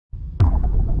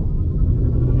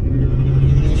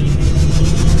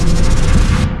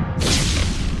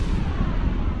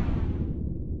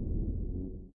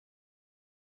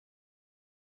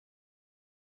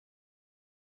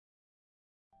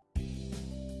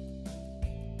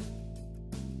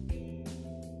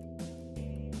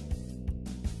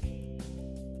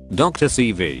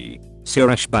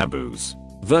Dr.C.V.Suresh Babu's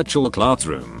Virtual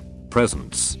Classroom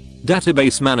presents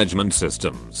Database Management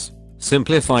Systems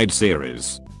Simplified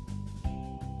Series.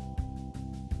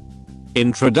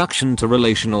 Introduction to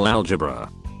Relational Algebra.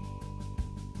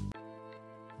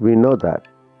 We know that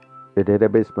a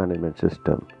database management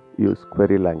system uses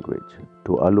query language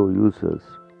to allow users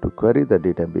to query the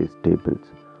database tables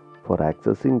for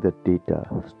accessing the data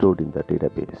stored in the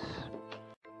database.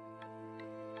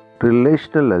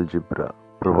 Relational algebra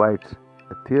provides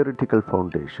a theoretical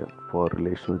foundation for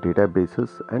relational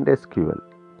databases and SQL.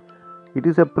 It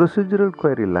is a procedural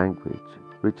query language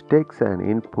which takes an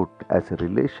input as a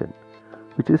relation,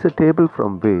 which is a table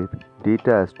from where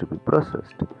data has to be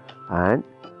processed, and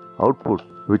output,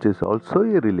 which is also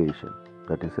a relation,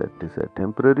 that is a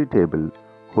temporary table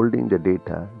holding the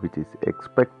data which is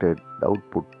expected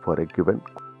output for a given.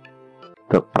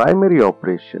 The primary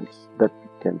operations that we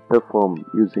can perform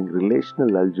using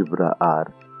relational algebra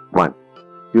are 1.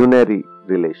 Unary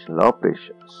relational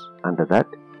operations. Under that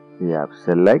we have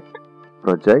select,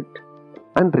 project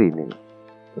and rename.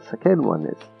 The second one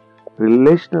is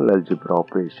relational algebra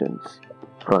operations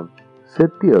from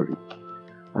set theory.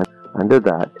 And under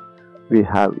that we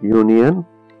have union,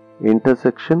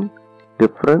 intersection,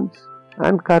 difference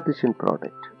and Cartesian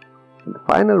product. And the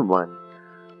final one,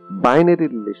 binary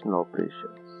relational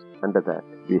operations. Under that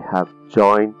we have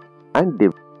join and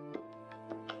div.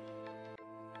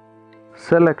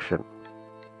 Selection.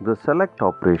 The select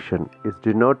operation is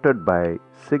denoted by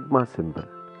sigma symbol,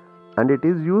 and it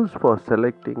is used for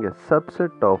selecting a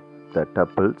subset of the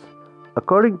tuples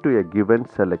according to a given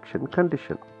selection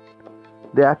condition.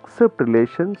 They accept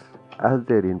relations as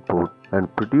their input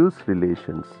and produce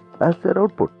relations as their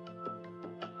output.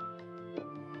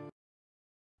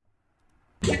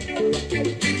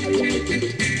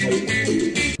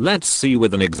 Let's see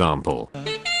with an example.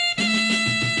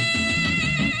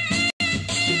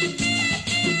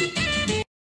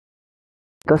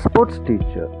 The sports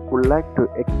teacher would like to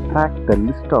extract the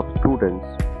list of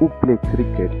students who play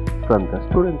cricket from the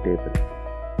student table.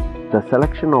 The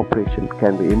selection operation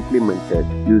can be implemented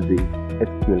using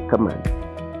SQL command.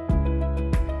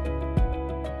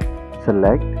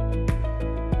 Select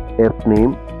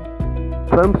fname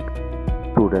from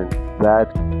student where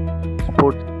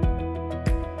sports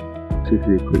is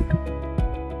equal to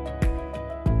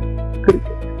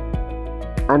cricket,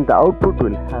 and the output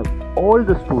will have all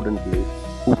the student names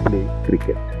who play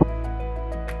cricket.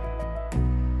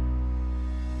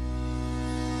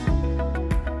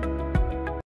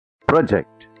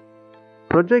 Project.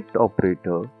 Project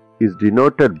operator is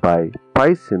denoted by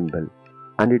pi symbol,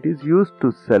 and it is used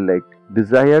to select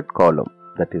desired column,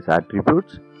 that is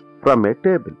attributes, from a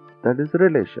table, that is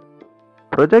relation.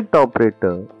 Project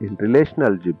operator in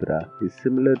relational algebra is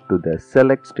similar to the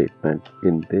select statement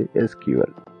in the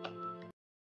SQL.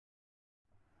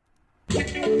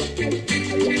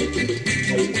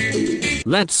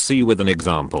 Let's see with an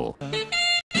example.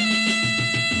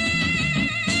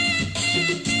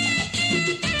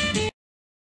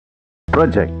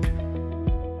 Project.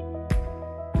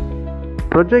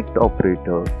 Project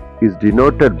operator is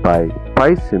denoted by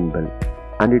pi symbol,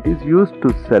 and it is used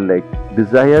to select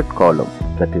desired column,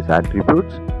 that is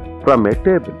attributes, from a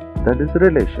table, that is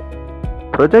relation.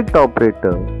 Project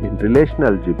operator in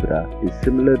relational algebra is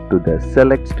similar to the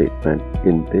select statement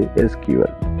in the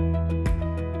SQL.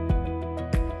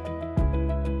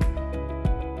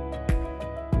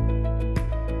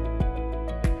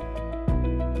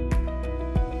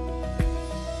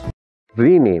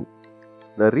 Rename.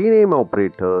 The rename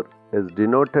operator is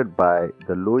denoted by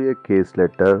the lowercase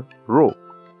letter rho.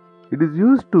 It is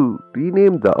used to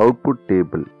rename the output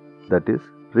table, that is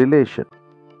relation.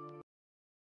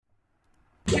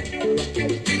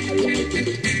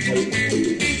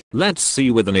 Let's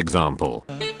see with an example.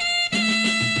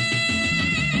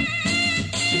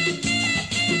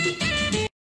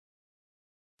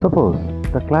 Suppose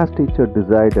the class teacher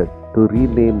decided to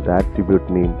rename the attribute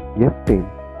name fname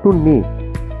to name.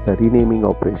 The renaming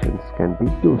operations can be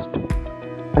used,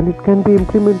 and it can be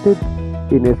implemented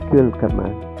in SQL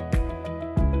command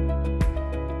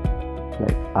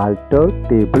like alter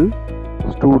table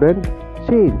student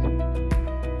change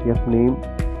fname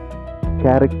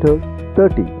character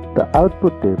 30. The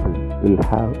output table will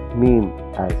have name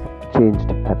as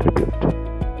changed attribute.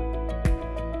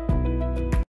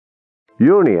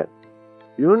 Union.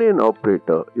 Union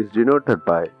operator is denoted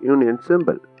by union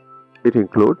symbol. It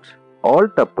includes all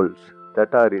tuples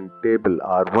that are in table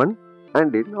R1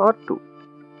 and in R2.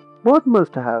 Both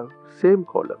must have same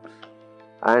columns.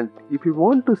 And if you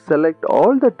want to select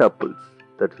all the tuples,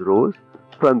 that's rows,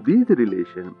 from these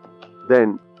relations,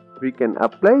 then we can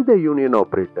apply the union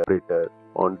operator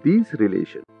on these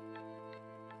relations.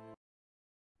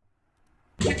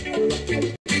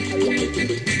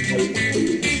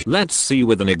 Let's see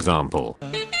with an example.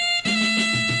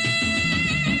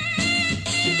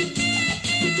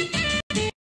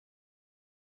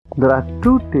 There are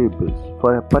two tables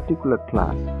for a particular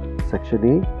class, section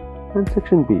A and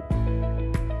section B.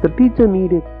 The teacher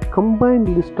needs a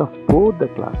combined list of both the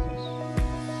classes.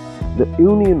 The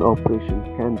union operation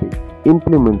can be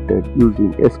implemented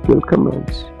using SQL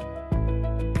commands.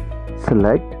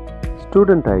 Select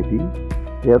student ID,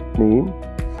 name,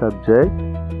 subject,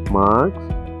 marks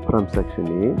from section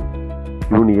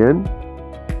A, union,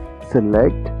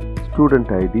 select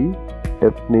student ID,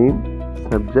 name,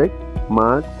 subject,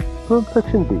 marks from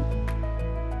section B,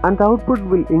 and the output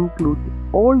will include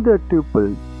all the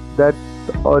tuples that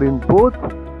are in both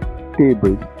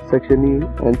tables, section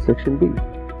A and section B,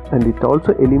 and it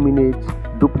also eliminates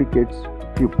duplicates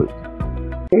tuples.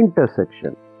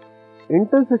 Intersection.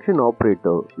 Intersection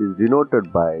operator is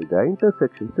denoted by the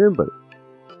intersection symbol.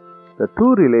 The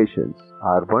two relations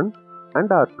R1 and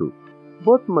R2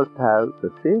 both must have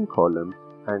the same columns,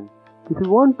 and if you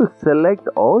want to select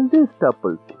all these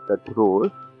tuples, that rows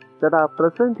that are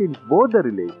present in both the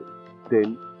relations,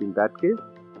 then in that case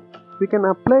we can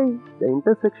apply the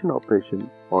intersection operation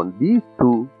on these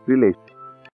two relations.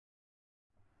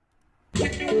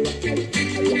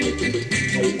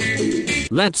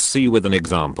 Let's see with an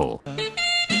example.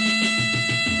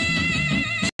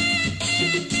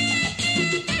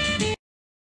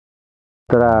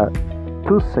 There are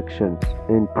two sections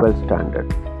in 12th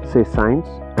standard, say science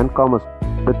and commerce,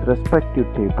 with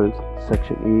respective tables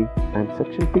section A and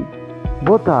section B.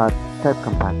 Both are type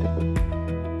compatible.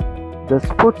 The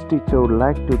sports teacher would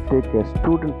like to take a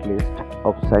student list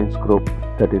of science group,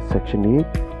 that is section A,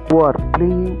 who are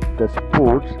playing the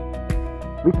sports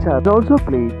which are also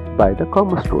played by the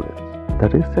commerce students,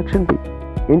 that is section B.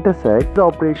 Intersect the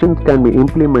operations can be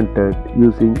implemented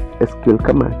using SQL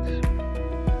commands.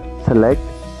 Select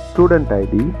student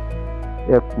ID,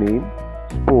 name,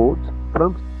 sports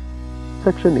from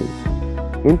section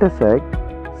A. Intersect,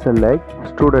 select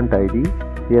student ID,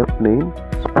 name,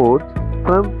 sports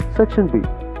from section B,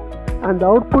 and the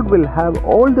output will have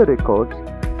all the records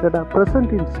that are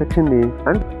present in section A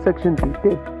and section B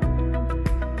table.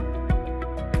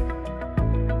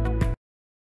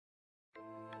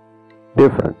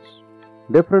 Difference.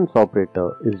 Difference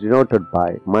operator is denoted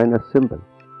by minus symbol.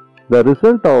 The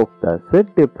result of the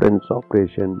set difference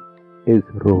operation is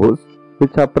rows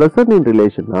which are present in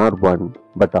relation R1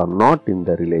 but are not in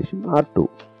the relation R2.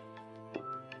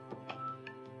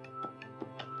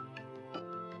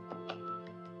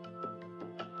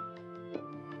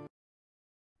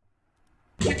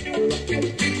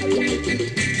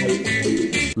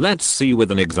 Let's see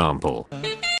with an example.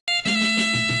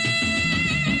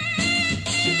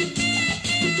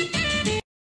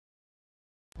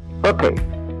 Okay,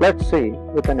 let's see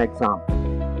with an example.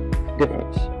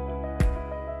 Difference.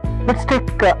 Let's take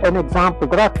an example.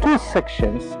 There are two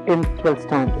sections in 12th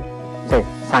standard, say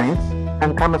science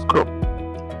and commerce group,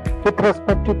 with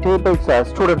respect to tables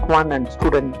student 1 and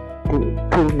student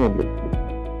 2 namely.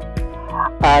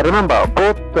 Remember,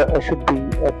 both should be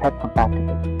type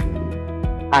compatible.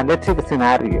 And let's see the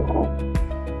scenario.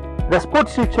 The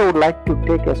sports teacher would like to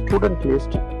take a student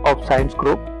list of science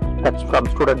group, that's from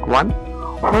student 1,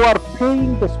 who are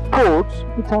playing the sports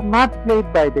which are not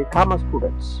played by the commerce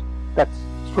students, that's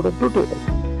student 2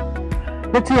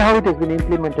 table. Let's see how it has been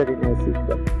implemented in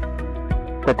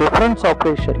SQL. The difference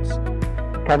operations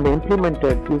can be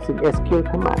implemented using SQL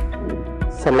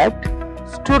command. Select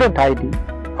student ID,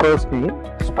 first name,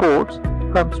 sports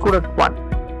from student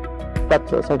 1,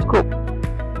 that's a science group,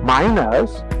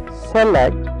 minus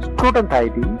select student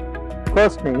ID,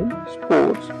 first name,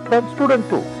 sports from student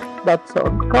 2, that's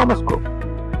on commerce group.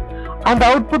 And the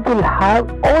output will have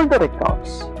all the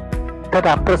records that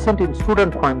are present in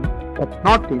student 1 but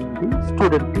not in the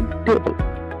student 2 table.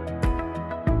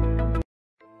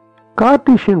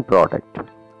 Cartesian product.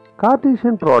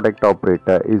 Cartesian product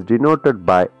operator is denoted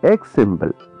by X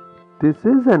symbol. This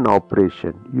is an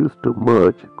operation used to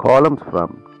merge columns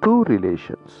from two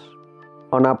relations.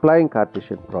 On applying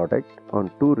Cartesian product on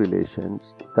two relations,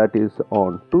 that is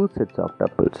on two sets of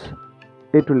tuples,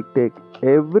 it will take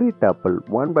every tuple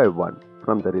one by one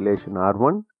from the relation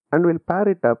R1 and will pair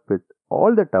it up with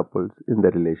all the tuples in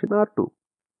the relation R2.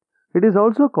 It is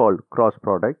also called cross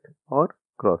product or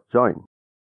cross join.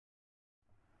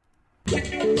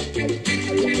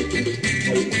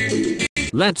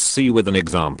 Let's see with an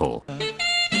example.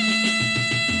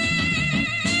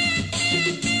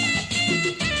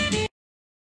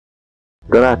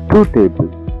 There are two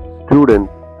tables, student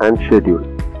and schedule.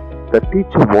 The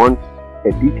teacher wants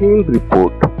a detailed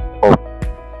report of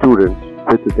students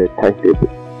with their timetable.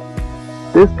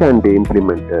 This can be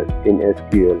implemented in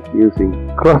SQL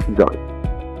using cross-join.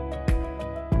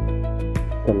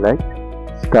 Select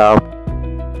staff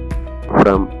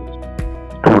from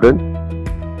student,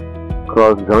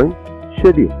 cross-join,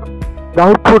 schedule. The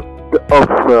output of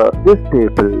this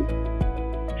table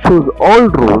shows all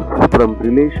rows from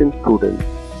relation student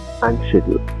and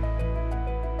schedule.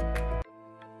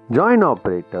 Join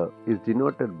operator is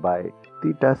denoted by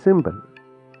theta symbol.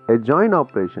 A join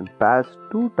operation pairs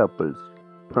two tuples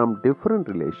from different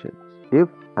relations if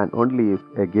and only if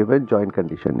a given join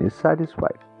condition is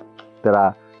satisfied. There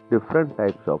are different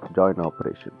types of join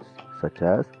operations such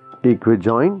as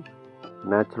equijoin,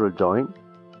 natural join,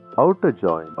 outer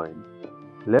join,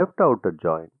 left outer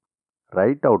join,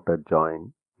 right outer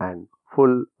join, and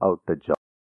full outer join.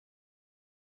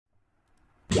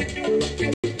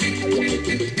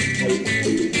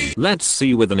 Let's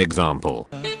see with an example.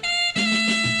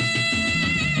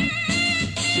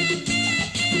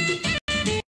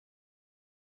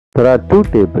 There are two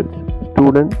tables,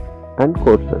 student and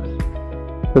courses.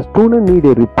 The student needs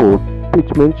a report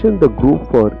which mentions the group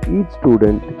for each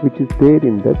student which is there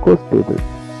in the course table.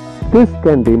 This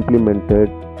can be implemented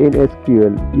in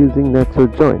SQL using natural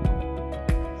join.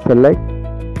 Select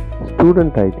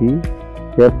student ID,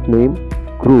 fname,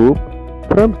 group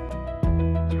from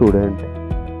student,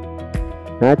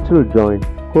 natural join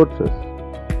courses.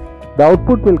 The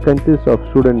output will consist of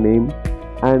student name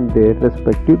and their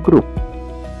respective group.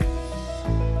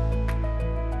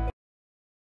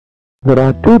 There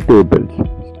are two tables,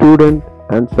 student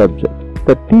and subject.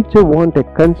 The teacher wants a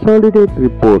consolidated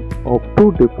report of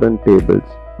two different tables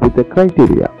with a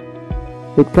criteria.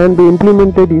 It can be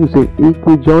implemented using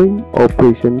equijoin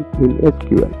operation in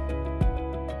SQL.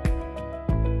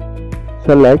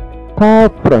 Select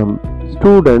staff from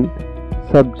student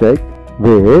subject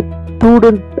where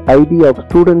student ID of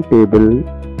student table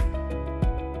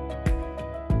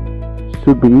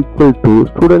should be equal to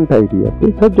student ID of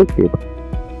the subject table.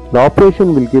 The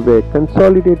operation will give a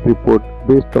consolidated report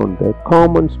based on the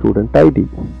common student ID.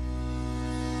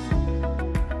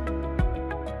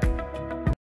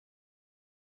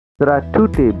 There are two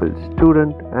tables,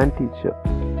 student and teacher.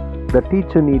 The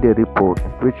teacher needs a report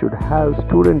which should have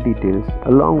student details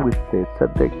along with their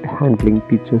subject handling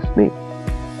teacher's name.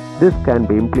 This can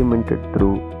be implemented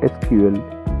through SQL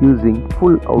using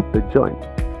full outer join.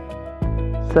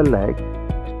 Select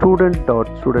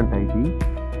student.studentID,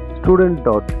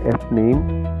 student.fname,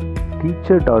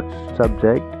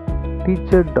 teacher.subject,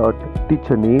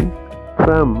 teacher.teachername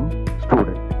from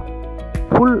student.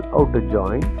 Full outer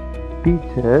join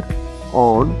teacher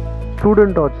on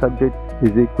student.subject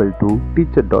is equal to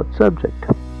teacher.subject.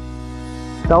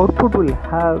 The output will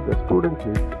have the student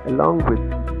list along with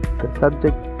the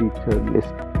subject teacher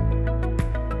list.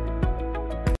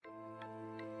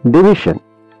 Division.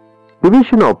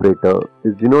 Division operator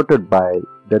is denoted by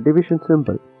the division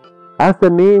symbol. As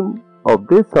the name of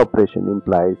this operation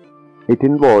implies, it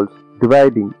involves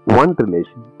dividing one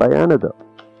relation by another.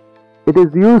 It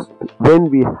is used when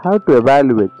we have to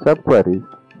evaluate subqueries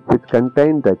which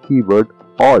contain the keyword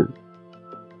all.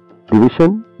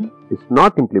 Division is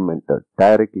not implemented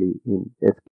directly in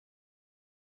SQL.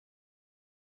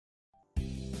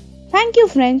 Thank you,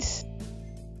 friends.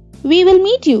 We will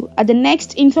meet you at the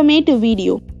next informative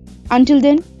video. Until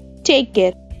then, take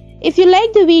care. If you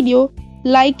like the video,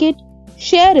 like it,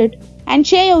 share it, and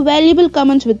share your valuable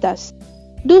comments with us.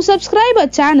 Do subscribe our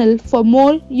channel for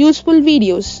more useful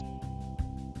videos.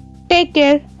 Take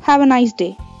care. Have a nice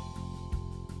day.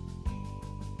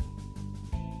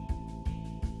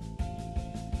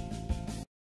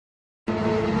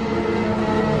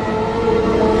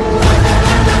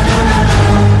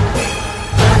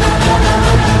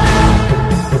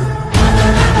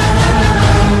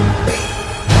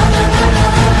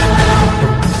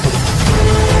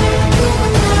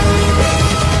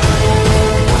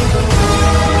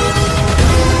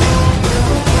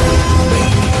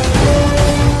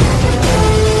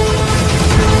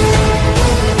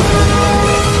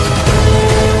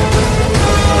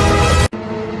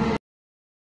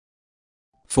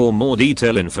 For more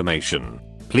detailed information,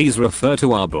 please refer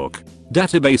to our book,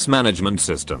 Database Management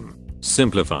System,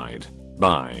 Simplified,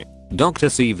 by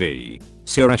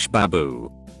Dr.C.V.Suresh Babu.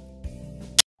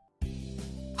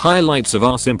 Highlights of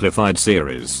our simplified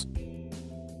series.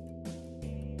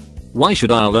 Why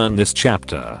should I learn this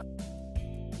chapter?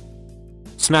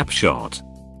 Snapshot.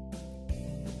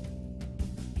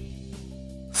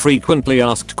 Frequently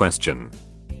asked question.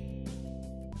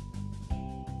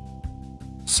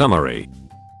 Summary.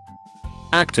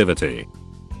 Activity.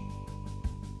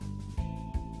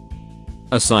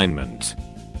 Assignment.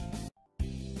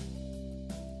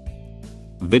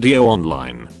 Video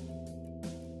online.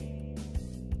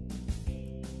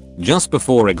 Just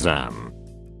before exam.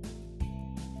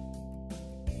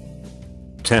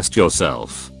 Test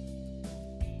yourself.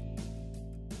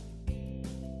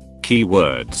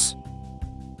 Keywords.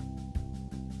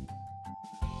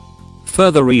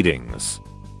 Further readings.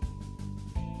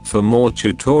 For more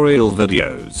tutorial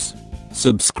videos,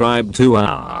 subscribe to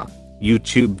our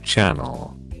YouTube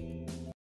channel.